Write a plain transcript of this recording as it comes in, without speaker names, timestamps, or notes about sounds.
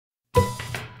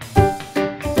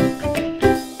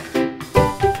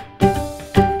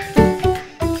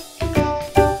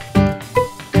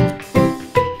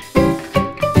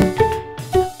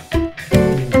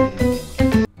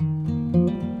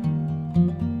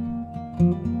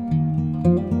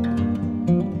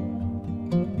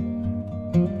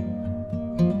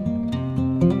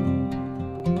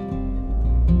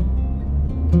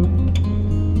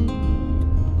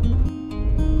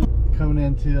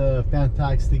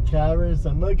fantastic caverns,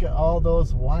 and look at all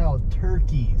those wild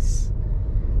turkeys.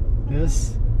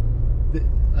 This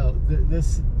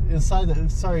inside the,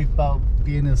 sorry about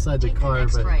being inside the car,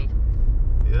 but right.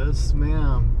 Yes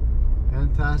ma'am,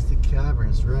 fantastic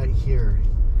caverns right here.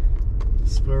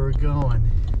 That's where we're going.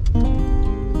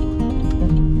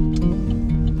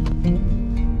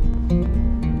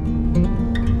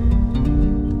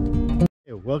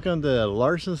 Hey, welcome to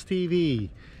Larsen's TV.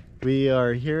 We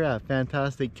are here at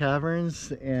Fantastic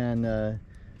Caverns, and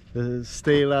the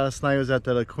stay last night was at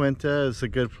the La Quinta. It's a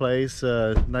good place,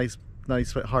 nice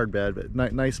hard bed,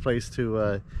 but nice place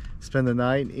to spend the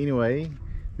night. Anyway,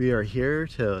 we are here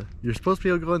to, you're supposed to be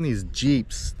able to go in these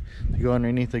jeeps to go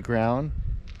underneath the ground,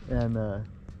 and I'll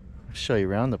show you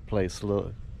around the place a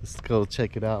little. Let's go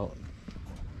check it out.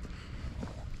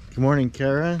 Good morning,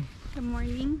 Kara. Good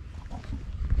morning.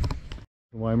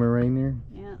 Weimaraner.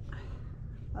 Yeah,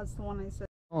 that's the one I said.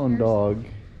 On dog.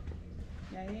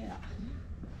 Yeah.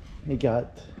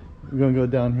 We're gonna go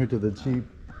down here to the Jeep.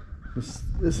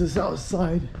 This is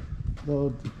outside.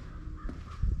 Well,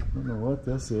 I don't know what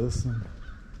this is.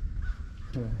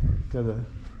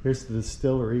 Here's the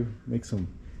distillery. Make some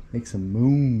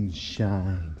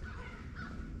moonshine.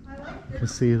 I like You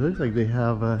this. see, it looks like they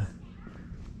have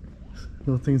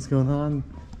little things going on.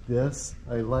 This,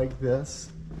 I like this.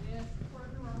 Yes, for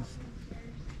the rocking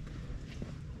chairs.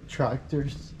 Tractor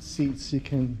seats you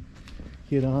can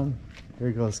get on.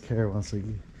 There goes Kara wants to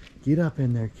get up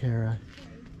in there, Kara.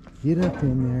 Get up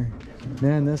in there.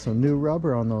 Man, there's some new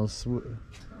rubber on those,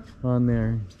 on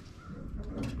there.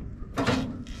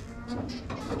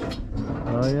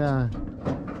 Oh yeah.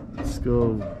 Let's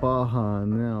go Baja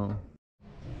now.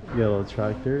 Yellow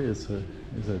tractor is a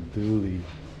dually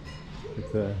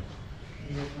with the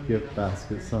gift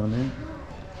baskets on it.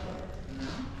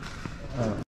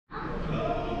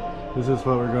 This is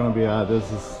what we're going to be at.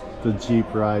 This is the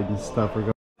Jeep ride and stuff we're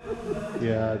going.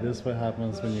 Yeah, this is what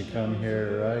happens when you come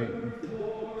here, right?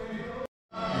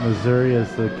 Missouri is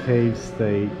the cave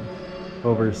state.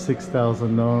 Over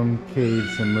 6,000 known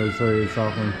caves in Missouri is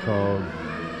often called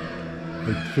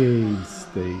the cave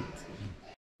state.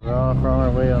 We're off on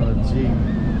our way on the Jeep.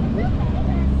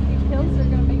 These hills are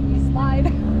gonna make me slide.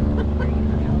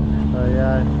 Oh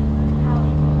yeah.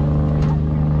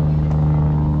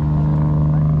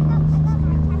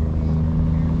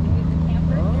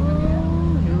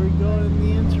 Here we go in the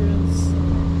entrance.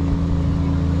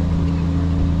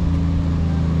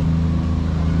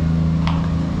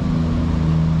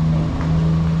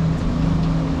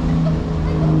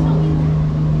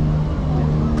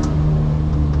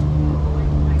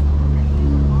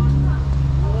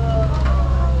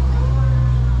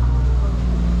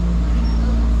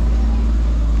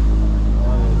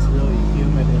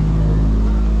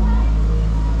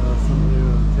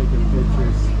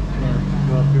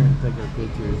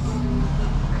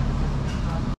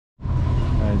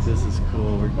 This is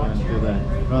cool. We're going through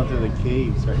the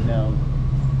caves right now.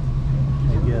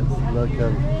 I guess look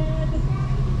up.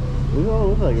 Oh,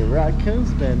 looks like a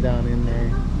raccoon's been down in there.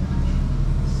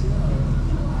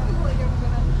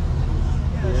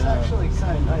 Yeah, it's actually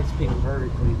kind of nice being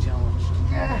vertically challenged.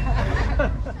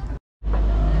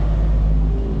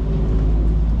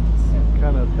 It's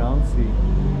kind of bouncy.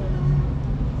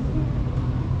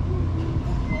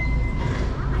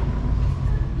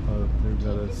 They've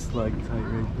got a stalactite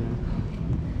right there.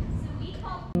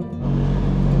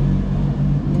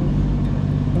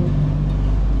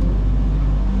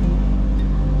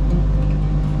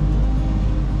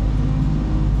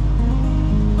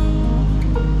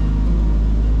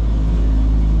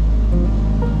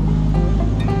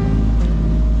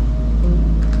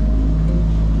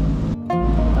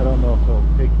 I don't know if they'll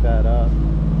pick that up,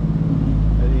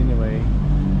 but anyway,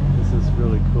 this is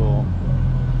really cool.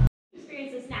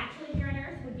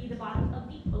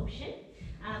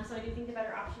 So I do think the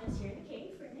better option is here in the cave,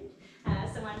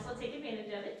 so might as well take advantage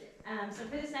of it. So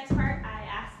for this next part, I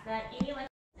asked that Amy elect,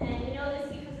 and you know this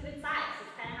because of its size.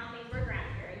 It's kind of how things work around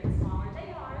here. The smaller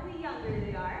they are, the younger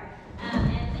they are.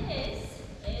 And this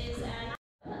is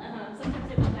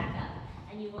sometimes it will back up,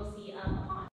 and you will see a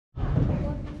pond.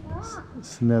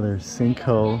 It's another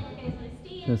sinkhole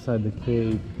inside the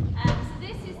cave. So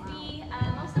this is the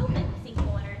most open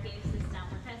sinkhole in our cave system.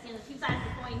 We're kind of seeing the two sides of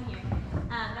the coin here.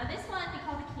 Now this one we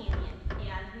call the canyon,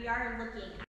 and we are looking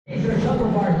at. These are some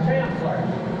of our samplers.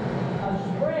 A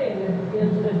spring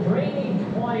is the drainage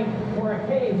point for a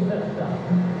cave system.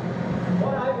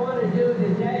 What I want to do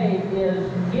today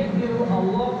is give you a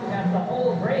look at the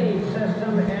whole drainage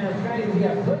system, and it's going to be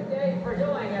a good day for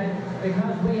doing it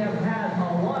because we have had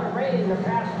a lot of rain the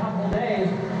past couple days.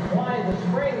 Why the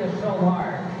spring is so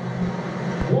large.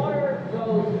 Water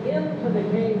goes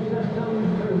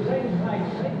system through things like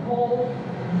sinkholes,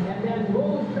 and then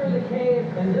moves through the cave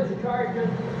and discharges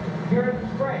here at the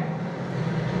spring.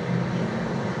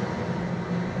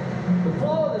 The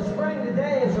flow of the spring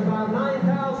today is about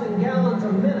 9,000 gallons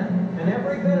a minute, and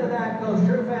every bit of that goes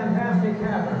through Fantastic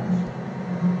Caverns.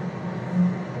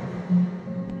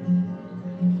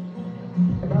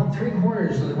 About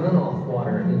 3/4 of the runoff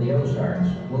water in the Ozarks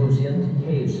moves into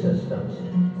cave systems.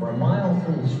 We're a mile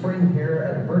from the spring here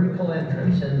at a vertical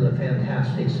entrance into the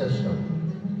Fantastic system.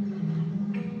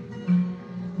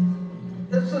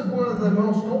 This is one of the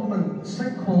most open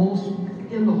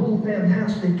sinkholes in the whole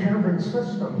Fantastic Cavern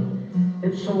system.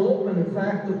 It's so open, in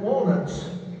fact, that walnuts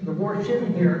that wash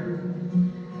in here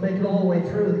make it all the way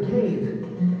through the cave.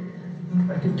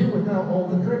 I could do without all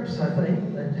the drips, I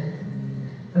think, but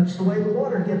that's the way the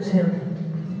water gets in.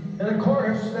 And of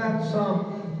course, that's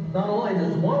not only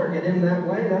does water get in that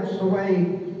way, that's the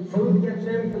way food gets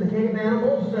in for the cave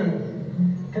animals, and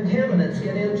contaminants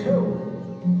get in too.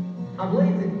 I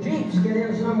believe the jeeps get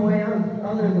in some way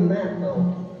other than that,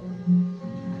 though.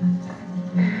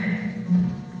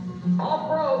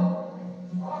 Off-road!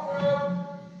 Off-road!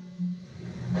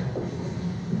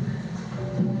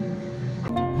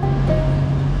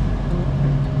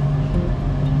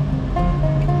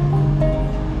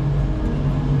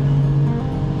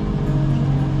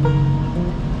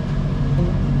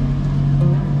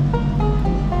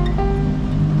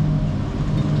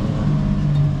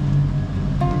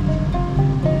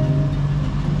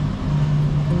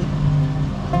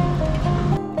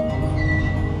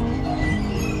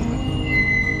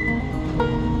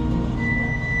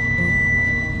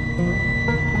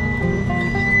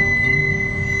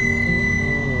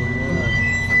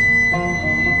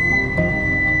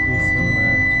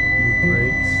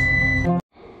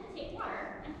 Take water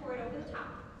and pour it over the top.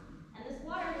 And this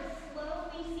water will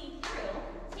slowly seep through,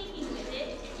 taking with it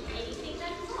anything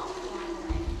that's small along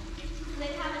the way. So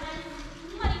they have a nice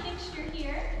muddy mixture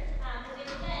here that they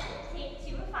will then take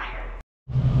to a fire.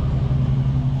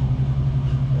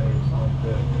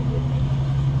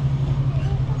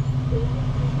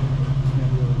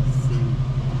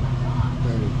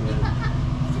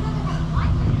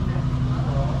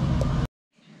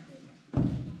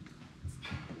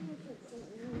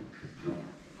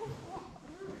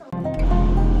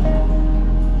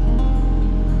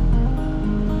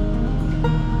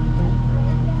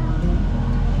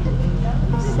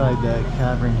 Inside that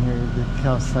cavern here, the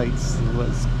calcites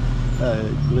was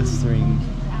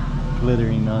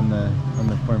glittering on the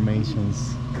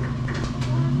formations.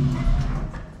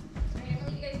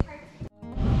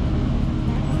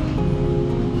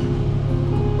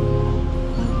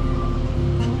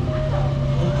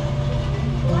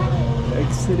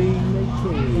 Exiting the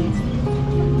cave.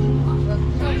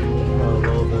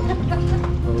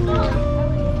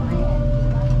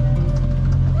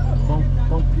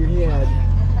 Bump your head.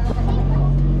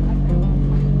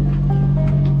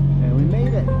 And we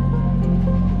made it.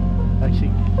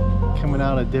 Actually coming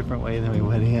out a different way than we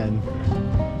went in.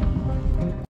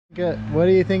 What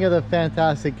do you think of the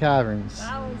Fantastic Caverns?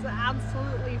 That was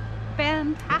absolutely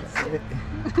fantastic.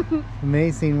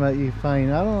 Amazing what you find.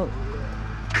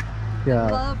 Yeah.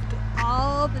 Loved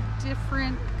all the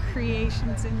different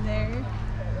creations in there.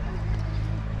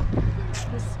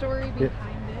 The story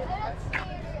behind it.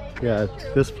 Yeah,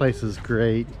 this place is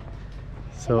great.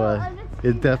 So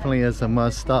it definitely is a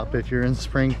must stop if you're in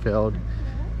Springfield,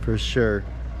 for sure.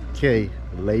 Okay,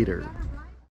 later.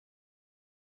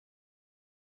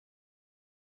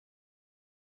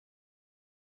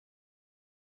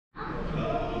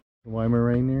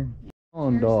 Weimaraner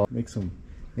on dog. Make some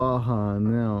Baja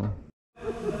now.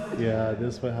 Yeah,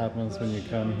 this is what happens when you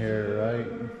come here, right?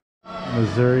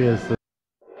 Missouri is the